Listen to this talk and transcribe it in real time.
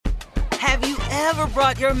Have you ever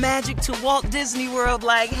brought your magic to Walt Disney World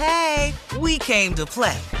like, hey, we came to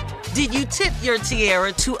play? Did you tip your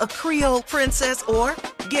tiara to a Creole princess or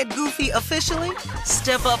get goofy officially?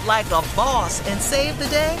 Step up like a boss and save the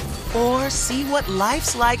day? Or see what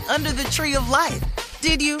life's like under the tree of life?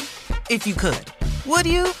 Did you? If you could. Would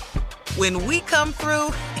you? When we come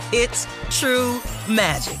through, it's true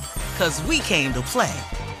magic. 'Cause we came to play.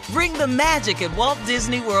 Bring the magic at Walt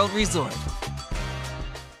Disney World Resort.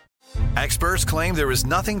 Experts claim there is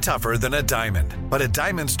nothing tougher than a diamond. But at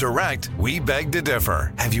Diamonds Direct, we beg to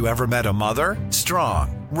differ. Have you ever met a mother?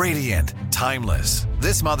 Strong, radiant, timeless.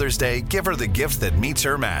 This Mother's Day, give her the gift that meets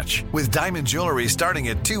her match. With diamond jewelry starting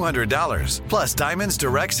at $200. Plus Diamonds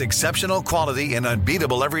Direct's exceptional quality and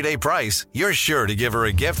unbeatable everyday price, you're sure to give her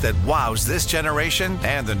a gift that wows this generation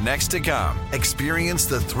and the next to come. Experience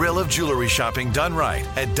the thrill of jewelry shopping done right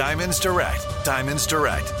at Diamonds Direct. Diamonds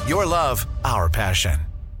Direct. Your love, our passion.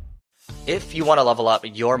 If you want to level up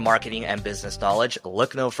your marketing and business knowledge,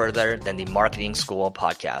 look no further than the Marketing School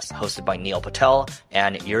podcast, hosted by Neil Patel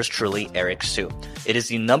and yours truly, Eric Su. It is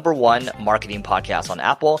the #1 marketing podcast on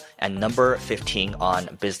Apple and number 15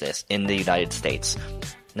 on business in the United States.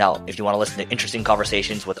 Now, if you want to listen to interesting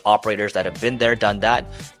conversations with operators that have been there, done that,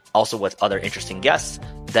 also with other interesting guests,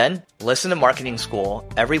 then listen to Marketing School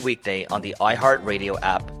every weekday on the iHeartRadio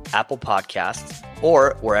app, Apple Podcasts,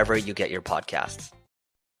 or wherever you get your podcasts.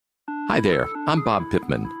 Hi there, I'm Bob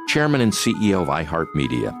Pittman, Chairman and CEO of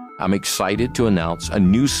iHeartMedia. I'm excited to announce a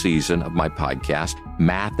new season of my podcast,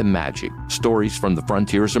 Math and Magic, Stories from the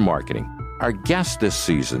Frontiers of Marketing. Our guests this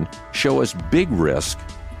season show us big risk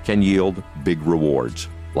can yield big rewards,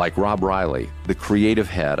 like Rob Riley, the creative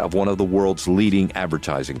head of one of the world's leading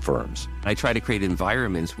advertising firms. I try to create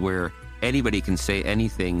environments where anybody can say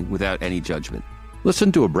anything without any judgment.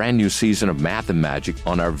 Listen to a brand new season of Math and Magic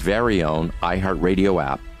on our very own iHeartRadio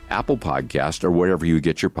app, Apple Podcast, or wherever you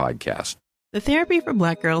get your podcast. The Therapy for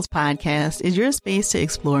Black Girls podcast is your space to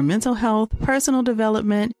explore mental health, personal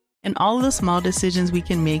development, and all of the small decisions we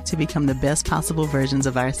can make to become the best possible versions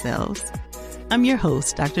of ourselves. I'm your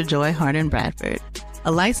host, Dr. Joy Harden Bradford,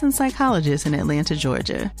 a licensed psychologist in Atlanta,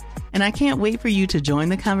 Georgia, and I can't wait for you to join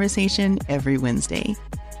the conversation every Wednesday.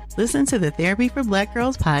 Listen to the Therapy for Black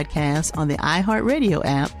Girls podcast on the iHeartRadio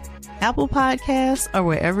app, Apple Podcasts, or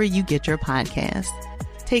wherever you get your podcasts.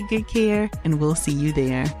 Take good care, and we'll see you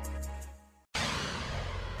there.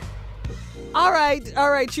 All right.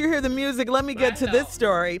 You hear the music. Let me get to this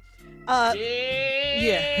story. Yeah.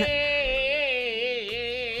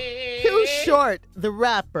 Too Short, the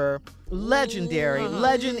rapper, legendary,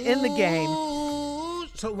 legend in the game.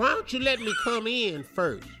 So why don't you let me come in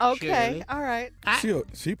first? Okay, all right.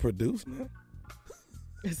 She produced now?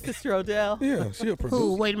 Sister Odell? Yeah, she a producer.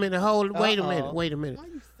 Ooh, wait a minute. Wait a minute.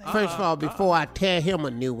 First of all, before I tear him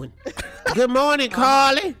a new one. Good morning,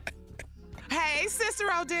 Carly. Hey, Sister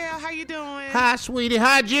Odell, how you doing? Hi, sweetie.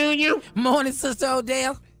 Hi, Junior. Morning, Sister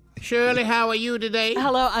Odell. Shirley, how are you today?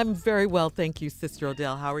 Hello, I'm very well, thank you, Sister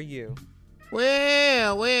Odell. How are you?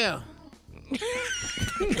 Well.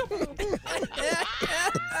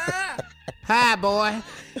 Hi, boy.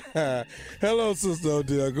 Hello, Sister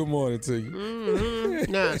Odell. Good morning to you.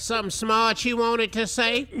 Mm-hmm. Now, something smart you wanted to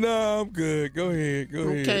say? No, I'm good. Go ahead.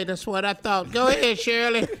 Okay, that's what I thought. Go ahead,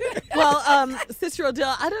 Shirley. Well, Sister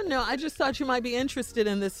Odell, I don't know. I just thought you might be interested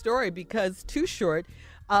in this story because Too Short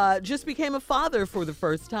just became a father for the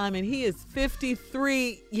first time, and he is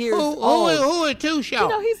 53 years old. Who is Too Short? You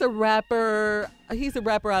know, he's a rapper. He's a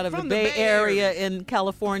rapper out of the Bay Area in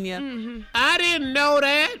California. Mm-hmm. I didn't know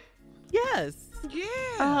that. Yes.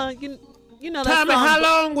 Yeah. You know that Tell me, song, how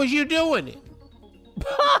long was you doing it?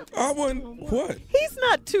 I wasn't, what? He's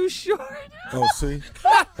not too short. Oh, see?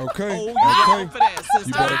 Okay. Okay. For that,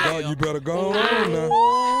 Sister You better go on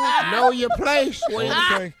now. Know your place.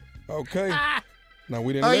 Okay. Now,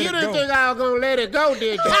 we didn't let you it didn't go. think I was going to let it go,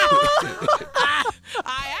 did you?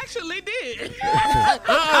 I actually did.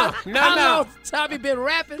 No. Tommy been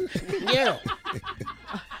rapping? Yeah.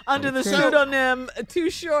 Under the pseudonym Too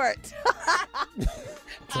Short.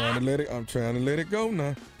 I'm trying to let it go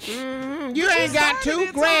now. You ain't got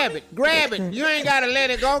to. Grab it. You ain't got to let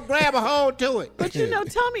it go. Grab a hold to it. But you know,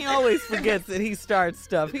 Tommy always forgets that he starts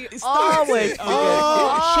stuff. He always forgets.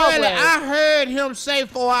 Shirley, I heard him say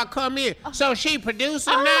before I come in. So she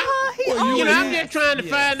producing now? I'm just trying to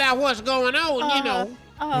find out what's going on, you know.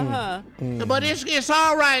 But it's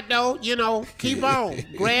all right, though. You know, keep on.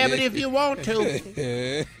 Grab it if you want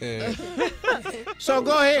to. So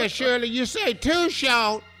go ahead, Shirley. You say Too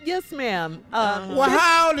Short Yes, ma'am. Well,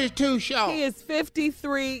 how old is Too Short? He is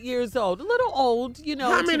 53 years old. A little old, you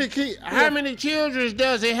know. How many children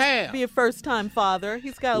does he have? Be a first-time father.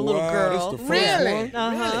 He's got a little girl. This the first one?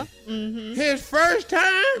 Uh-huh. Mm-hmm. His first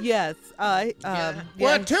time? Yes.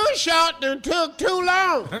 Well, Too Short done took too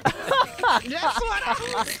long. That's what I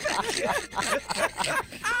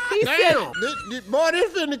Damn. Boy,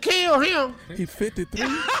 this finna kill him. He's 53.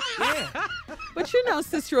 But you know,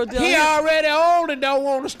 Sister Odell. He already old and don't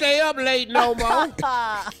want to stay up late no more.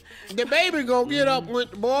 The baby gonna get up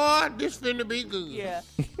with, boy, this finna be good. Yeah.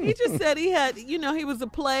 He just said he had, you know, he was a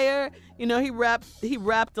player. You know, he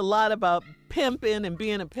rapped a lot about pimping and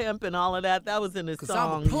being a pimp and all of that. That was in his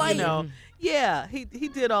song. You know. Yeah, he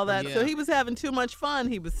did all that. Yeah. So he was having too much fun,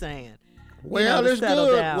 he was saying. Well, to it's settle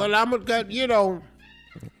good. down. Well, I'm gonna,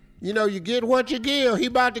 you get what you give. He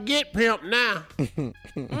about to get pimped now.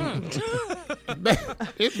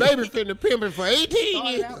 His baby finna pimping for 18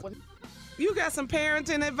 years. You got some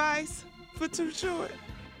parenting advice for Too Short?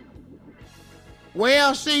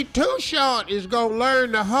 Well, see, Too Short is gonna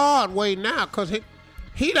learn the hard way now, cause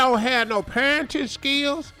he don't have no parenting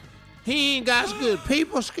skills. He ain't got good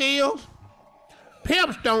people skills.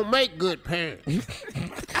 Pimps don't make good parents.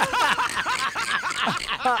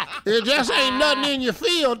 There just ain't nothing in your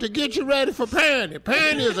field to get you ready for parenting.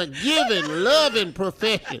 Parenting is a giving, loving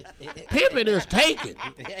profession. Pimping is taking.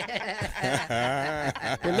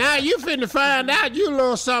 And now you finna find out you a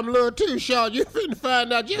little too short. You finna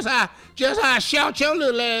find out just how short your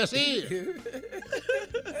little ass is.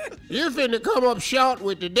 You finna come up short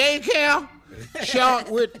with the daycare,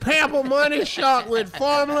 short with pamper money, short with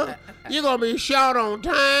formula. You're gonna be short on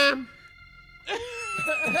time.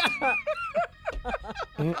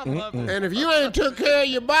 And if you ain't took care of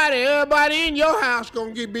your body, everybody in your house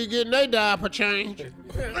gonna be getting their diaper changed.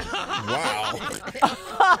 Wow.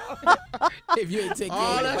 If you ain't take care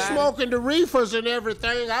All of your that body. smoking the reefers and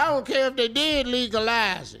everything, I don't care if they did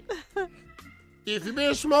legalize it. If you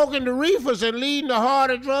been smoking the reefers and leading the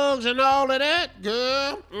harder drugs and all of that,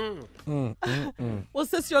 girl. Well,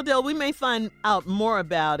 Sister Odell, we may find out more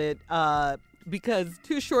about it because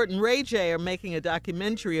Too Short and Ray J are making a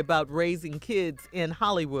documentary about raising kids in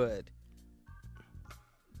Hollywood.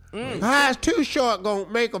 How's Too Short gonna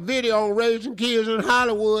make a video on raising kids in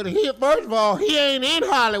Hollywood? First of all, he ain't in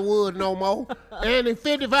Hollywood no more. And at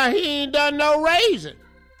 55, he ain't done no raising.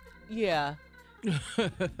 Yeah.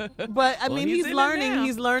 But I mean, he's learning.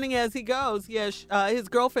 He's learning as he goes. Yeah, his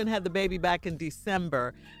girlfriend had the baby back in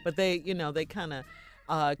December, but they kind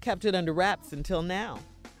of kept it under wraps until now.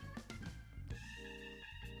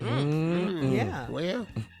 Yeah. Well,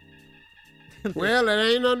 it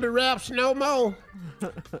ain't under wraps no more.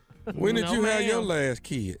 When did you have your last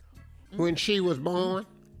kid? When she was born.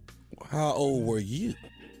 How old were you?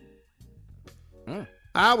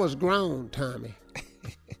 I was grown, Tommy.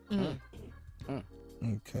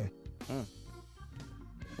 Okay. I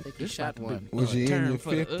think he shot one. Was you in Term your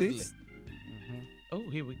for the 50s? Oh,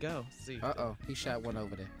 here we go. See. Uh-oh, he shot one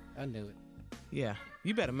over there. I knew it. Yeah,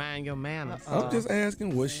 you better mind your manners. I'm just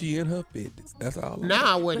asking, was she in her 50s? That's all.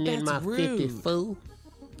 Nah, I wasn't in my 50s, fool.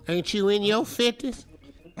 Ain't you in your 50s?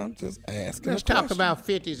 I'm just asking. Let's talk about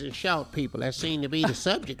 50s and short people. That seemed to be the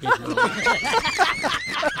subject this morning.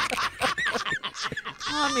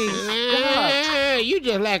 Yeah, you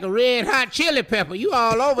just like a red hot chili pepper. You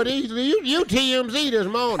all over these. You TMZ this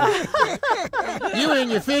morning. You in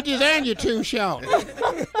your 50s and you're too short.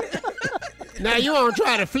 Now you want to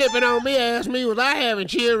try to flip it on me, ask me was I having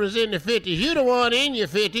children in the 50s. You the one in your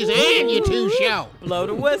 50s and you're too short. Blow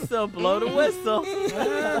the whistle, blow the whistle.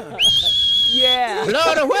 Yeah.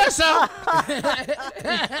 Blow the whistle.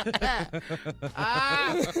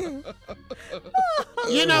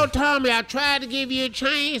 You know, Tommy, I tried to give you a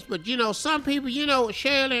chance, but some people,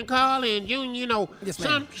 Shirley and Carly and Junior,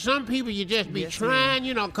 some people you just be trying,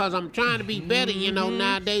 because I'm trying to be better,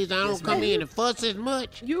 nowadays I don't come in and fuss as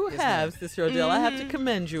much. You have, Sister Odell. I have to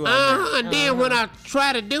commend you on that. And then when I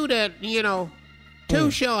try to do that,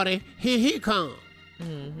 Too Shorty, here he comes.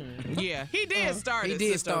 Yeah, he did start it. He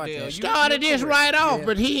did start Odell. that. Started this right off,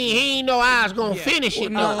 but he ain't know I was gonna finish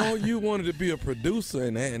it. No, you wanted to be a producer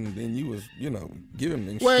and then you was, giving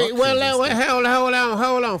instructions. Wait,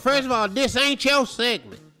 hold on. First of all, this ain't your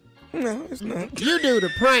segment. No, it's not. You do the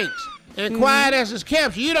pranks. And quiet as it's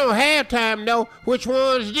kept, you don't have time to know which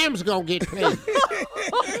ones them's gonna get paid.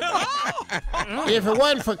 If it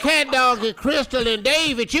wasn't for Cat Dog and Crystal and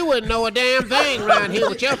David, you wouldn't know a damn thing around here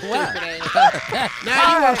with your stupid ass.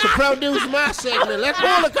 Now you want to produce my segment. Let's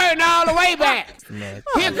pull the curtain all the way back.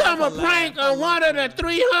 Here come a prank on one of the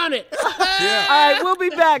 300. All right, we'll be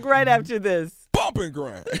back right after this. Bump and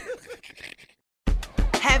grind.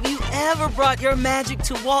 Have you ever brought your magic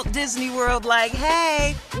to Walt Disney World like,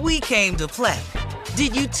 hey, we came to play?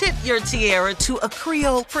 Did you tip your tiara to a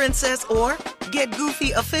Creole princess or get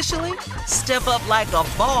goofy officially? Step up like a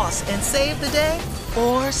boss and save the day?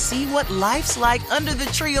 Or see what life's like under the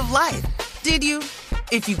tree of life? Did you?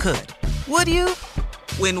 If you could. Would you?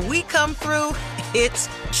 When we come through, it's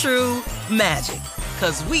true magic.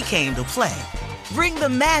 'Cause we came to play. Bring the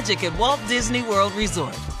magic at Walt Disney World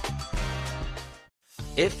Resort.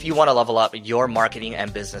 If you want to level up your marketing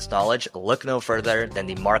and business knowledge, look no further than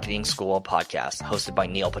the Marketing School podcast, hosted by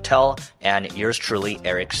Neil Patel and yours truly,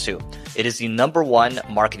 Eric Su. It is the #1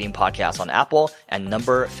 marketing podcast on Apple and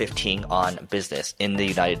number 15 on business in the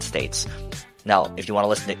United States. Now, if you want to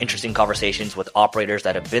listen to interesting conversations with operators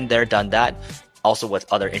that have been there, done that, also with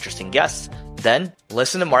other interesting guests, then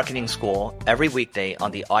listen to Marketing School every weekday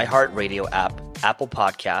on the iHeartRadio app, Apple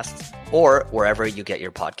Podcasts, or wherever you get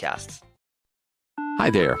your podcasts. Hi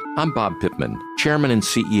there, I'm Bob Pittman, Chairman and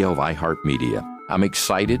CEO of iHeartMedia. I'm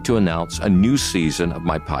excited to announce a new season of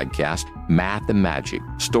my podcast, Math and Magic,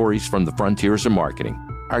 Stories from the Frontiers of Marketing.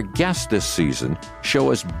 Our guests this season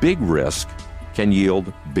show us big risk can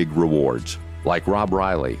yield big rewards, like Rob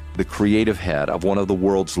Riley, the creative head of one of the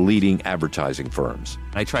world's leading advertising firms.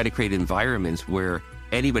 I try to create environments where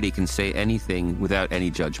anybody can say anything without any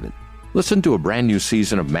judgment. Listen to a brand new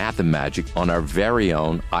season of Math and Magic on our very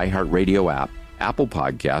own iHeartRadio app, Apple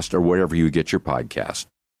Podcast, or wherever you get your podcast.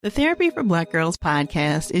 The Therapy for Black Girls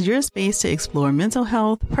podcast is your space to explore mental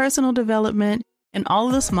health, personal development, and all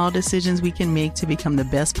of the small decisions we can make to become the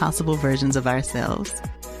best possible versions of ourselves.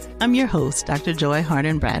 I'm your host, Dr. Joy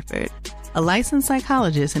Harden Bradford, a licensed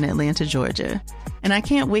psychologist in Atlanta, Georgia, and I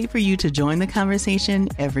can't wait for you to join the conversation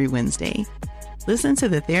every Wednesday. Listen to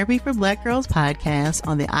the Therapy for Black Girls podcast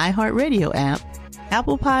on the iHeartRadio app,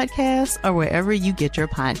 Apple Podcasts, or wherever you get your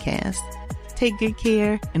podcasts. Take good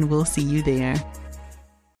care, and we'll see you there.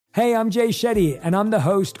 Hey, I'm Jay Shetty, and I'm the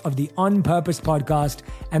host of the On Purpose podcast,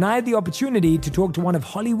 and I had the opportunity to talk to one of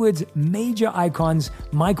Hollywood's major icons,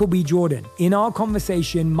 Michael B. Jordan. In our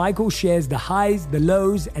conversation, Michael shares the highs, the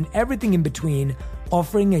lows, and everything in between,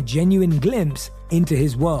 offering a genuine glimpse into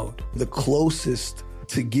his world. The closest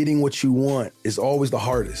to getting what you want is always the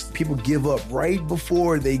hardest. People give up right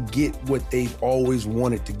before they get what they've always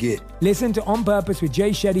wanted to get. Listen to On Purpose with Jay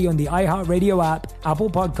Shetty on the iHeartRadio app, Apple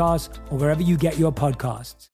Podcasts, or wherever you get your podcasts.